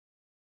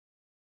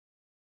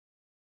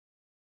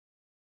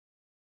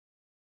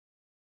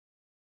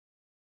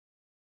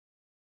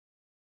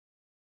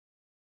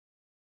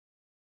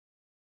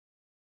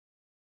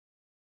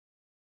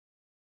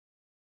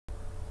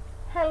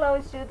Hello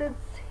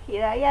students,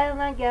 here I am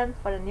again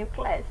for a new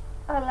class.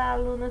 Olá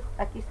alunos,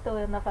 aqui estou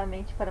eu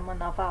novamente para uma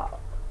nova aula.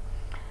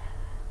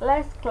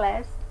 Last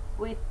class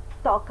we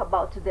talk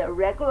about the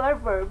regular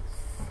verbs.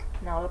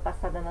 Na aula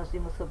passada nós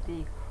vimos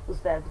sobre os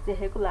verbos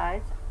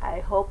irregulares. I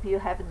hope you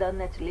have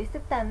done at least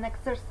 10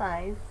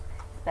 exercises.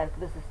 Espero que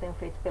vocês tenham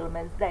feito pelo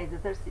menos 10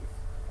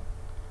 exercícios.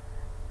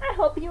 I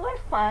hope you are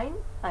fine.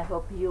 I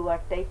hope you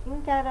are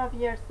taking care of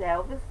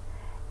yourselves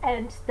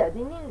and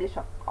studying English,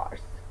 of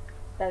course.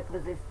 Espero que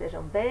vocês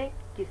estejam bem,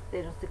 que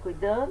estejam se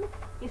cuidando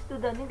e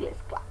estudando inglês,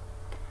 claro.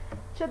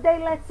 Today,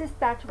 let's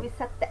start with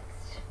a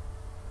text.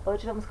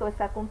 Hoje vamos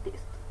começar com o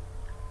texto.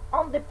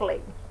 On the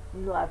plane,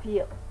 no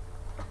avião.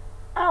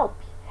 Alp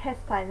has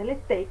finally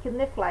taken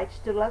the flight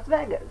to Las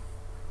Vegas.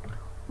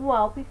 O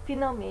Alp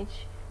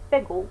finalmente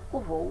pegou o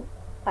voo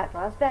para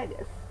Las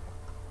Vegas.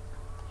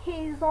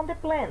 He is on the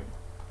plane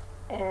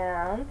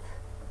and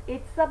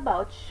it's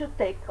about to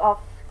take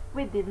off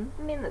within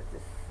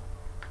minutes.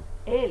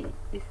 Ele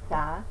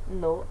está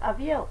no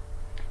avião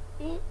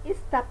e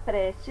está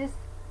prestes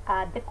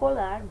a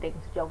decolar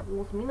dentro de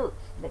alguns minutos,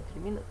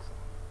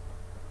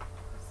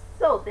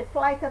 So, the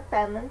flight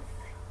attendant,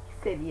 que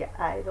seria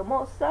a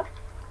aeromoça,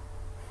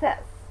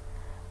 says,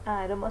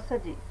 a aeromoça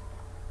diz,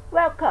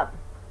 Welcome,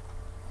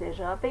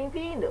 seja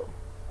bem-vindo.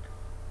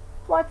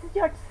 What's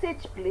your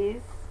seat,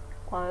 please?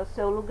 Qual é o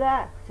seu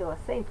lugar, seu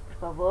assento, por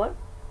favor?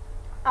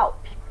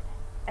 Alp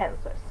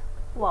answers.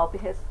 O Alp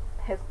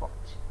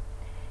responde.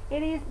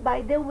 It is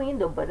by the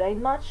window, but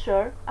I'm not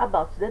sure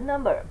about the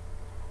number.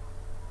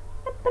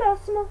 É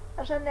próximo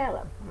à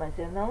janela, mas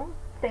eu não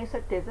tenho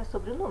certeza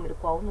sobre o número.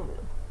 Qual o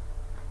número?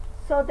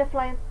 So the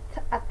flight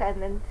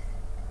attendant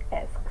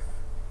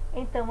asks.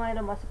 Então a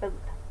aeromoça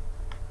pergunta.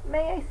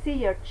 May I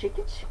see your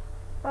ticket?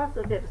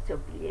 Posso ver o seu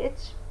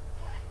bilhete?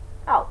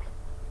 Alp.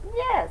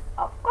 Yes,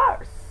 of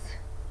course.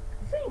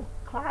 Sim,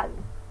 claro.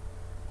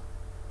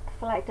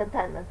 Flight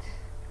attendant.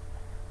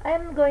 I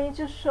am going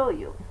to show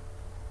you.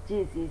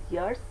 This is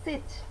your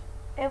seat.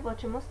 Eu vou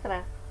te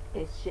mostrar.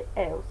 Este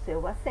é o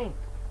seu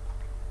assento.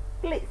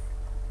 Please,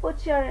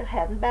 put your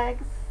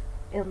handbags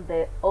in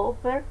the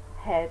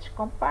overhead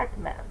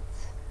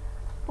compartment.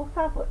 Por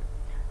favor,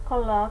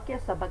 coloque a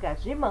sua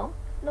bagagem de mão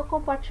no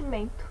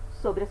compartimento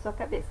sobre a sua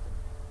cabeça.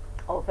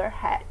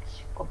 Overhead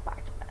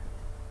compartment.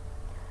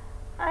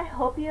 I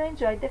hope you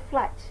enjoy the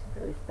flight.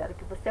 Eu espero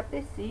que você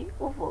aprecie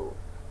o voo.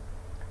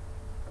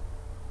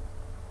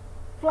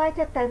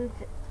 Flight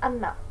attendant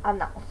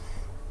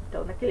announce.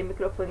 Então, naquele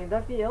microfone do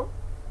avião,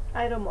 a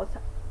aeromoça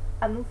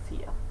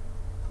anuncia.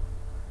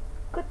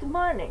 Good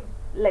morning,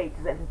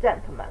 ladies and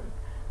gentlemen.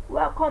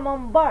 Welcome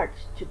on board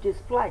to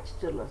this flight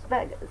to Las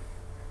Vegas.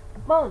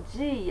 Bom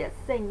dia,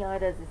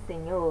 senhoras e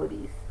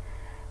senhores.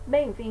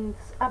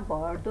 Bem-vindos a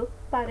bordo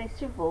para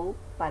este voo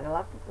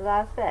para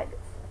Las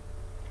Vegas.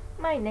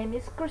 My name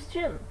is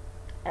Christian,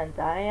 and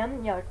I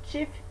am your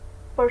chief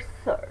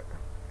purser.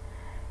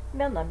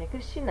 Meu nome é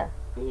Cristina,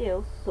 e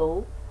eu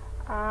sou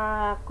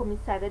a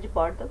comissária de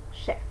bordo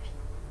chefe.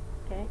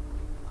 Okay?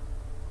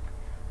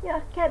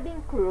 Your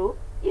cabin crew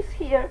is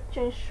here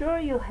to ensure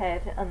you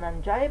have an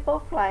enjoyable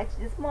flight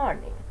this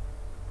morning.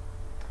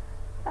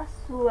 A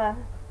sua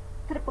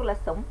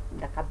tripulação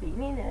da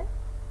cabine, né,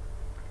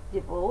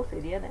 de voo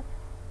seria, né,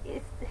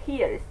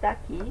 here está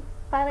aqui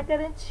para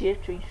garantir,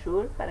 to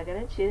ensure, para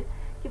garantir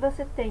que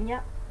você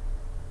tenha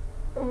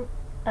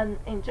an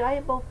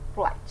enjoyable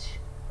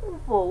flight, um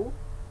voo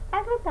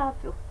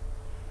agradável.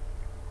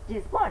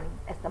 This morning,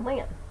 esta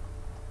manhã.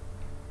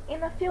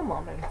 In a few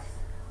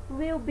moments,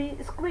 we'll be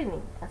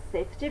screening a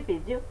safety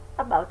video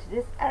about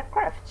this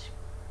aircraft.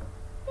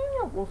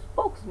 Em alguns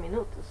poucos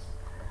minutos,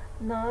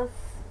 nós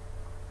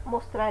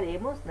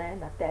mostraremos, né,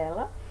 na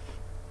tela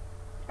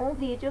um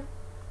vídeo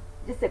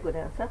de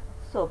segurança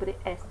sobre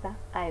esta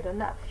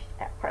aeronave,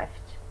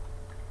 aircraft.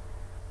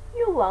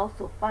 You'll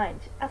also find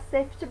a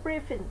safety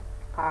briefing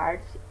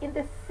card in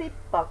the seat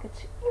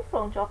pocket in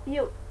front of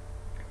you.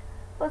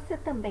 Você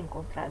também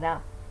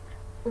encontrará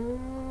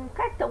um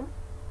cartão,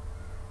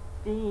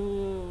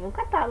 um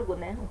catálogo,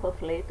 né, um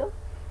panfleto,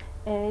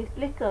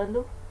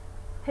 explicando,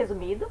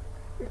 resumido,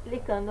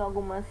 explicando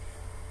algumas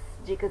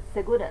dicas de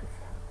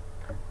segurança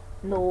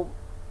no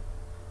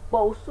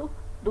bolso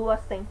do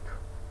assento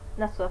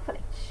na sua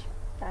frente,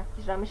 tá?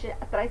 Que geralmente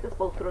atrás das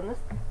poltronas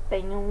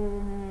tem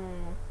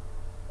um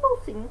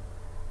bolsinho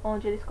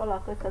onde eles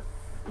colocam essas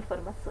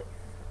informações.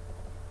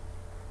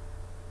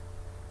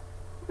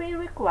 We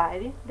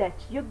require that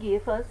you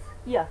give us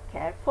your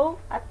careful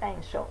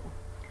attention.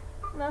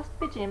 Nós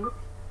pedimos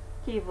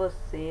que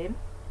você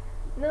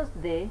nos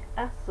dê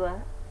a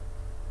sua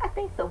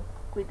atenção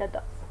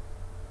cuidadosa.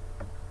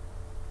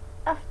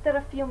 After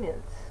a few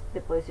minutes,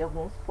 depois de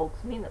alguns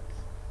poucos minutos,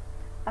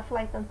 a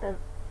flight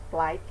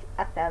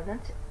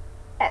attendant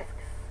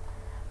asks.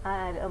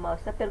 A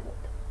aeromoça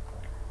pergunta.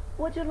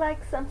 Would you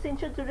like something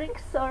to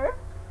drink, sir?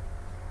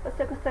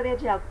 Você gostaria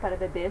de algo para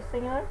beber,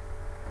 senhor?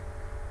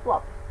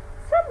 Well,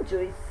 some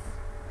juice.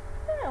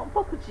 Um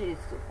pouco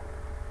disso.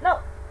 No,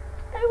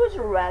 I would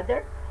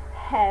rather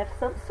have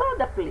some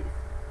soda, please.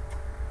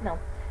 Não,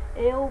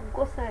 Eu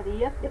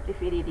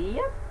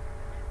preferiria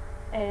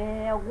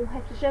algum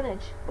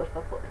refrigerante, por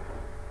favor.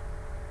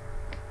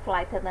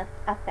 Flight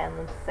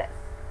attendant says.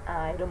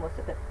 A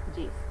aeromoça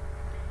diz.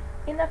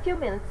 In a few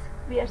minutes,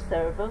 we are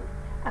serving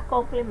a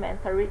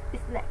complimentary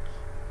snack.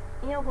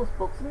 Em alguns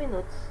poucos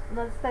minutos,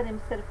 nós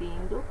estaremos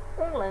servindo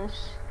um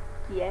lanche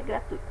que é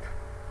gratuito.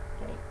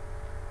 Okay?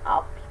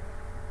 Up.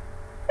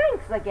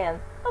 Thanks again.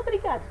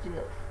 Obrigado de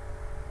novo.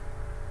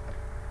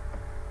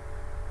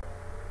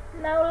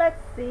 Now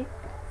let's see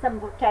some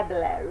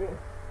vocabulary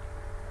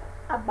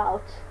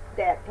about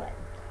the airplane.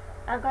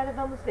 Agora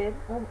vamos ver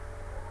um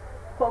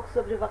pouco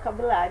sobre o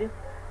vocabulário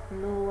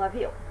no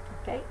avião,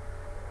 ok?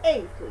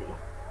 Easily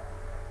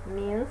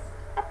means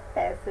a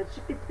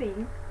passage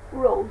between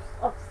rows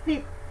of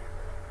seats.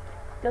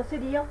 Então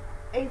seria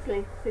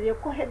o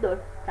corredor,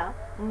 tá?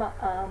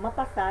 Uma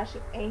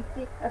passagem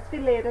entre as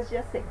fileiras de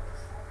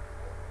assentos.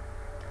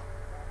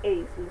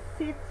 Easily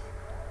sit,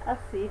 a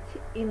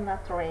seat in a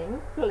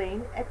train,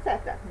 plane,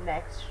 etc.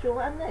 Next to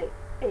an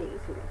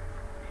easily.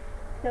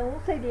 Então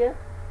seria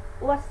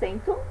o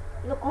assento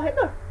no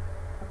corredor,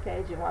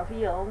 ok? De um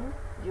avião,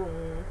 de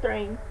um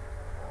trem,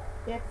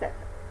 etc.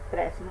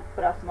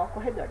 Próximo ao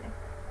corredor, né?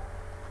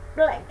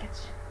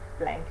 Blanket.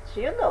 Blanket,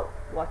 you know,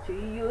 what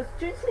you use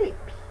to sleep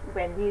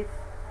when it's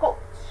cold.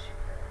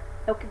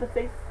 É o que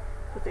vocês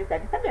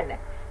devem saber, né?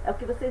 É o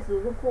que vocês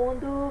usam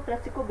para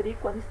se cobrir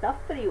quando está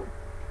frio.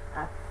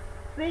 A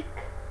thick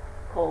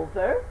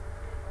cover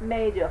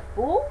made of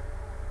wool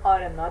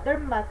or another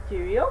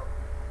material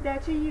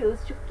that you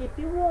use to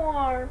keep you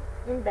warm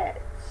in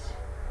bed.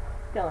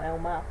 Então, é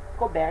uma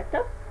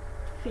coberta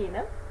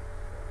fina,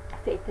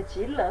 feita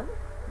de lã,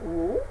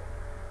 wool,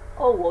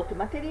 ou outro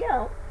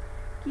material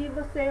que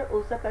você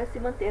usa para se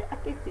manter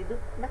aquecido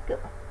na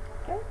cama.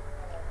 Okay?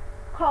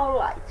 Call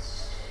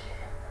light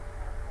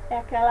é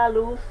aquela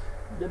luz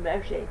de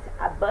emergência.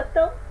 A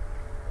button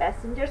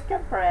passengers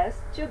can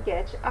press to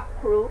get a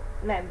crew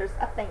member's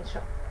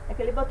attention. É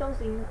aquele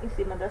botãozinho em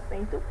cima do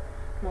assento,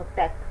 no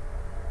teto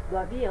do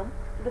avião,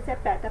 que você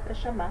aperta para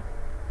chamar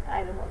a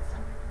aeromoça.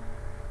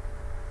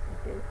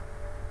 Okay?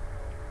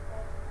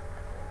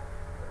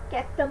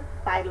 Captain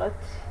pilot,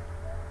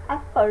 a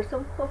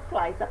person who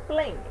flies a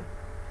plane.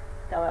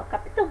 Então é o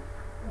capitão,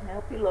 né,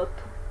 o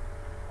piloto.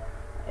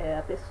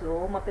 É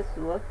uma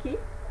pessoa que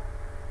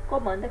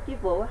comanda, que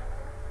voa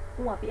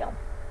um avião,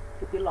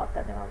 que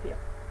pilota, né, um avião.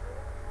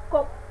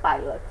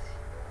 Co-pilot,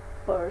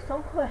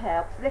 person who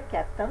helps the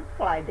captain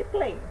fly the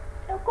plane.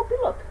 É o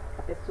copiloto,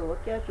 a pessoa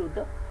que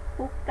ajuda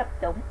o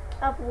capitão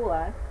a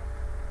voar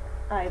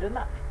a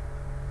aeronave.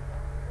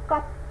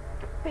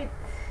 Cockpit,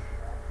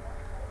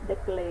 the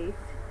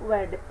place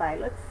where the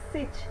pilots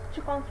sit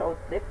to control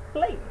the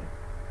plane.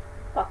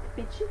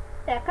 Cockpit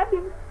é a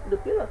cabine do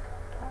piloto,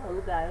 tá? O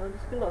lugar onde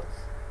os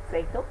pilotos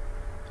sentam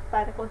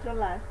para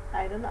controlar a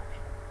aeronave.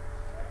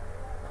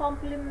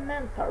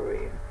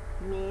 Complimentary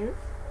means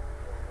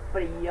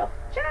free of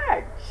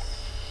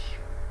charge.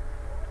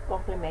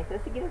 Complimentary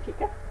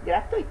significa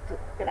gratuito,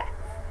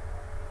 grátis.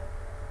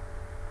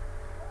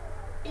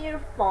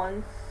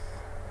 Earphones,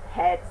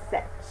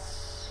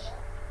 headsets,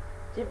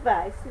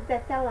 devices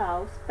that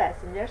allows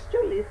passengers to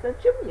listen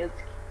to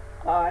music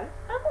or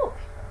a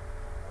movie.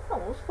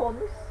 São os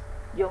fones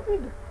de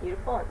ouvido,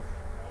 earphones.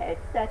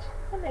 Headset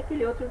também é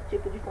aquele outro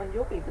tipo de fone de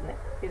ouvido, né?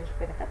 Que a gente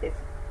põe na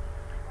cabeça.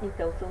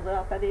 Então são os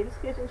aparelhos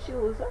que a gente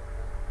usa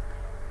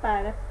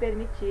para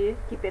permite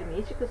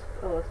que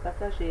os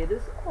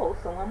passageiros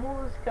ouçam a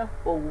música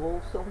ou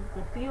ouçam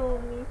um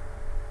filme.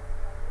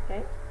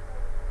 Okay?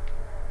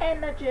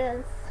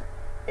 Emergency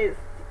is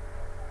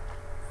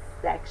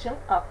the section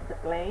of the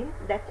plane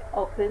that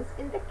opens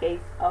in the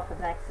case of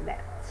an accident.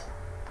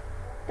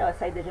 Então a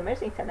saída de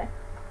emergência, né?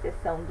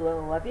 Seção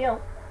do avião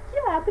que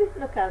abre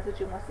no caso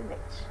de um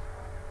acidente.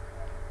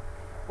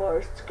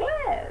 First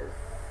class.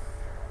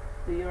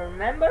 Do you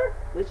remember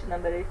which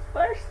number is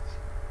first?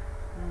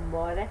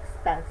 More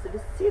expensive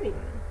seating.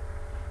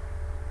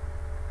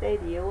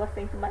 Seria o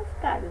assento mais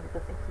caro, os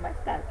assentos mais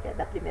caros, que é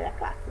da primeira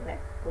classe, né?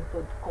 Com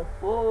todo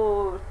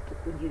conforto,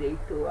 com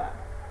direito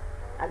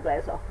a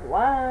glass of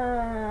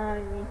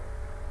wine,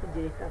 com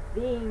direito a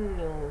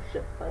vinho,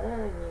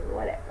 champanhe,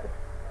 whatever.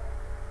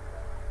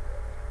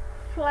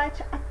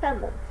 Flight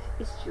attendant,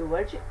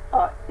 steward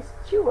or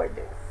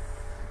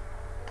stewardess.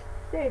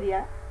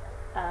 Seria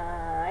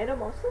a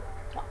aeromoça,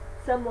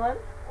 someone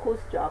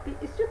whose job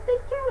is to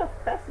take care of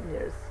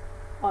passengers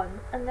on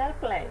an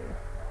airplane.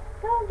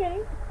 Então,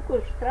 alguém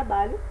cujo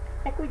trabalho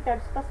é cuidar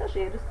dos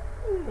passageiros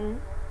em um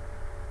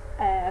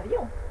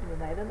avião, em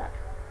uma aeronave.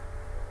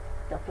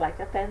 Então, flight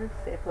attendant,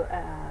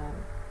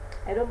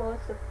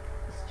 aeromoça,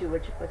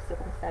 steward pode ser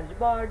comissário de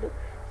bordo,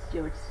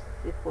 steward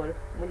se for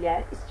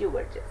mulher,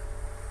 stewardess,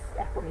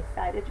 é a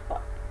comissária de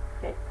bordo.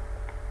 Okay?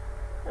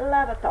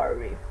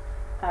 Lavatory,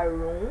 a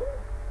room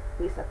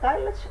with a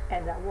toilet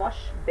and a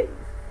wash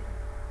base.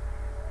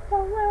 Então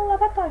é um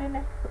lavatório,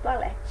 né? O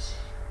toalete.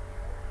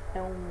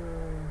 É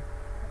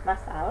uma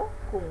sala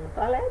com um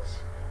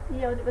toalete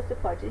e onde você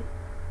pode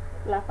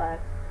se lavar,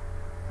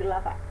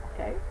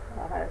 ok?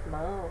 Lavar as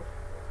mãos,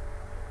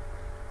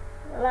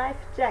 Life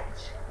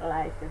jacket,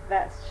 life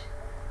vest,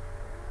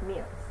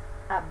 means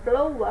a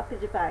blow-up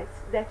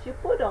device that you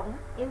put on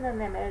in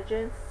an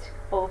emergency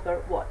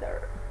over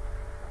water.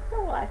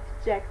 Então, life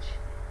jacket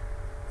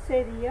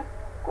seria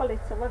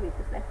colete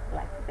salva-vidas, né?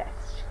 Life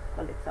vest,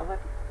 colete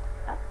salva-vidas,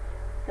 tá?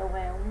 Então,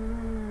 é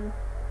um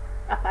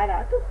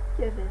aparato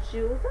que a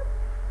gente usa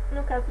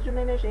no caso de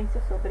uma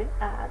emergência sobre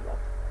a água.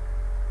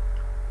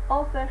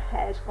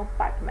 Overhead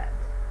compartment,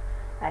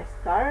 a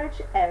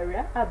storage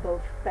area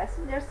above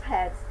passengers'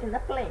 heads in a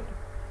plane.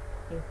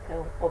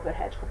 Então,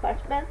 overhead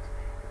compartment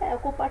é o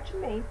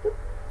compartimento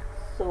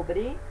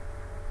sobre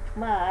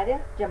uma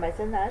área de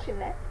armazenagem,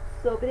 né?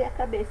 Sobre a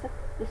cabeça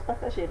dos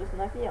passageiros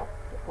no avião.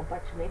 O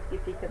compartimento que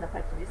fica na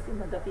parte de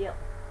cima do avião.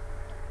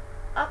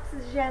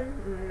 Oxygen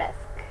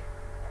mask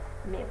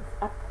means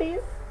a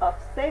piece of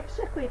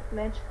safety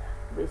equipment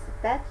which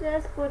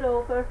passengers put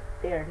over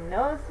their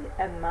nose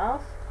and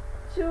mouth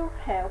to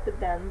help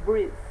them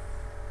breathe.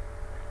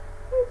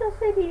 Então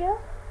seria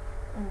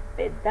um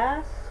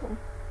pedaço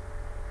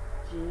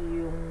de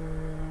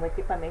um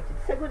equipamento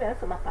de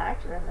segurança, uma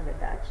parte, né, na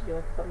verdade, de um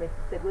equipamento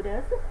de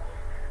segurança,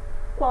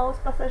 qual os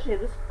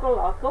passageiros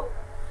colocam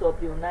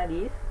sobre o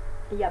nariz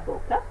e a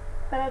boca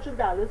para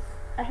ajudá-los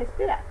a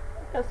respirar.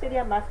 Então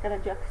seria a máscara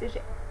de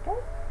oxigênio.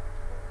 Okay?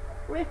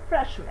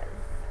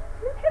 Refreshments,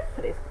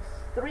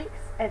 refrescos,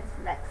 drinks and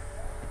snacks,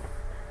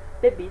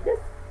 bebidas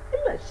e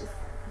lanches.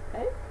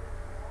 Okay?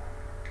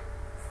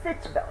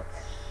 Seatbelt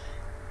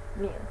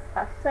means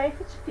a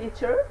safety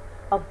feature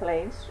on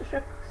planes to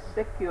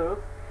secure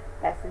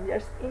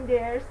passengers in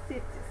their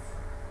seats.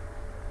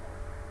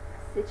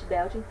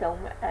 Seatbelt, então,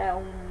 é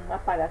um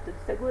aparato de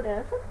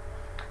segurança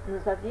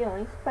nos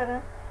aviões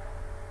para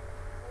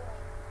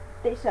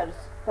deixar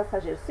os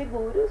passageiros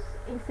seguros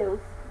em seus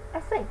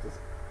assentos.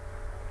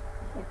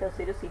 Então,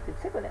 seria o cinto de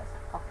segurança,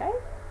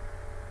 ok?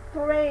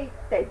 Tray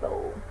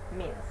table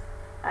means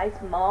a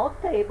small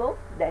table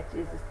that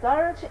is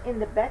stored in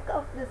the back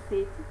of the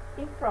seat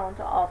in front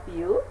of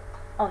you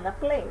on a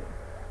plane.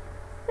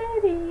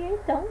 Seria,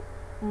 então,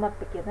 uma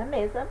pequena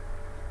mesa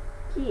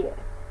que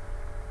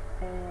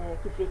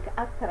que fica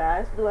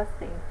atrás do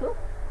assento,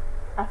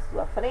 à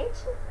sua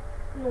frente,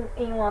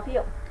 em um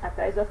avião,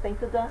 atrás do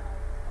assento da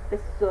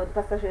pessoa, do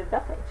passageiro da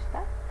frente,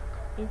 tá?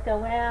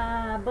 Então, é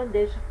a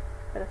bandeja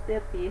para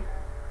servir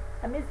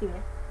a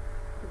mesinha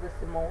que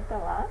você monta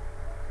lá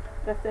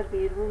para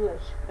servir o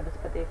lanche, para você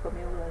poder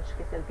comer o lanche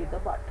que é servido a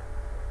bordo.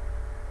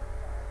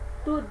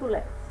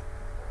 Turbulence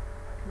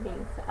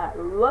means a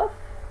rough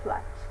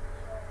flight.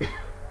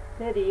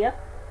 Seria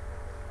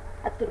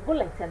a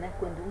turbulência, né?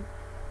 Quando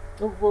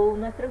o voo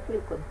não é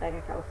tranquilo, quando pega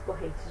aquelas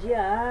correntes de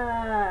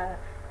ar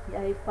e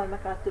aí forma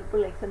aquela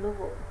turbulência no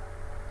voo.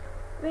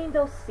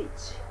 Window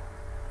seat,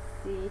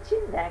 seat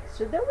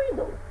next to the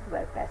window,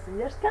 where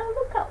passengers can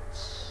look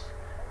out.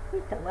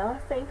 Então, é um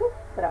assento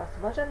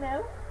próximo à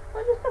janela,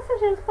 onde os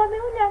passageiros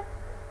podem olhar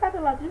para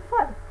o lado de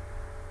fora.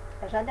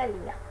 A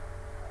janelinha.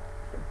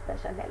 Da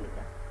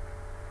janelinha.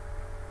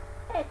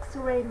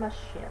 X-ray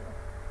machine.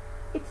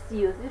 It's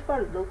used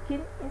for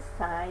looking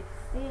inside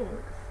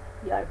things,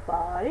 your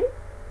body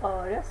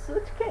or a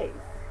suitcase.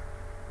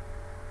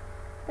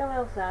 Então,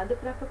 é usado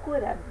para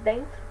procurar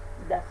dentro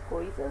das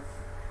coisas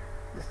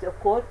do seu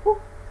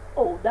corpo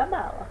ou da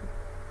mala.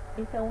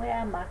 Então, é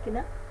a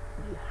máquina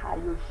de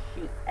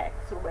raio-x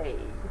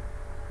X-ray.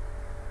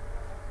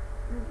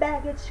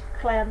 Baggage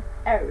claim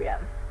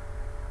area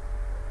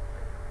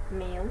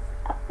means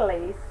a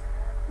place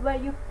where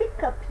you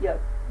pick up your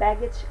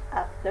baggage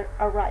after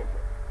arrival.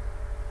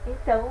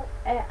 Então,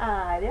 é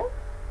a área,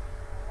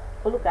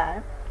 o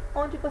lugar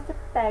onde você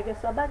pega a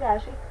sua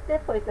bagagem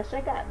depois da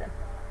chegada.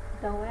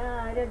 Então, é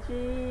a área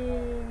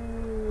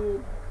de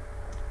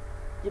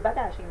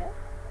bagagem, né?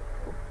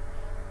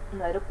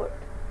 No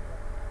aeroporto.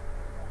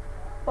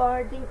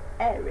 Boarding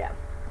area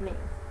means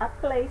a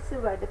place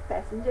where the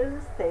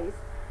passengers stays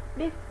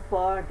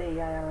before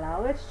they are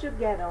allowed to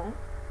get on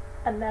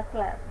a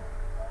plane.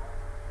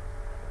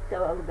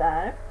 Então, é o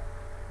lugar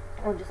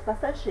onde os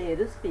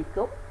passageiros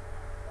ficam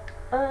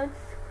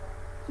antes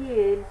que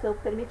eles são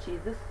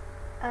permitidos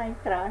a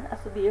entrar, a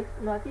subir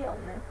no avião,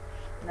 né?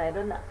 Na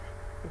aeronave.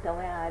 Então,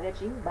 é a área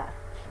de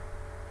embarque.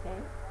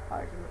 Okay?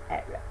 Boarding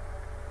area.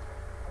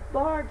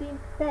 Boarding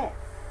pass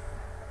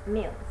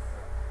means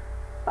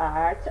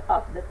part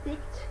of the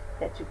ticket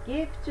that you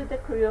give to the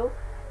crew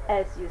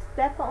as you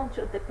step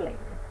onto the plane.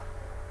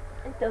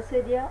 Então,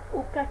 seria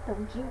o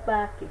cartão de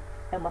embarque.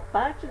 É uma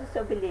parte do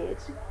seu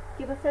bilhete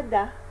que você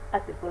dá à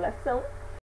tripulação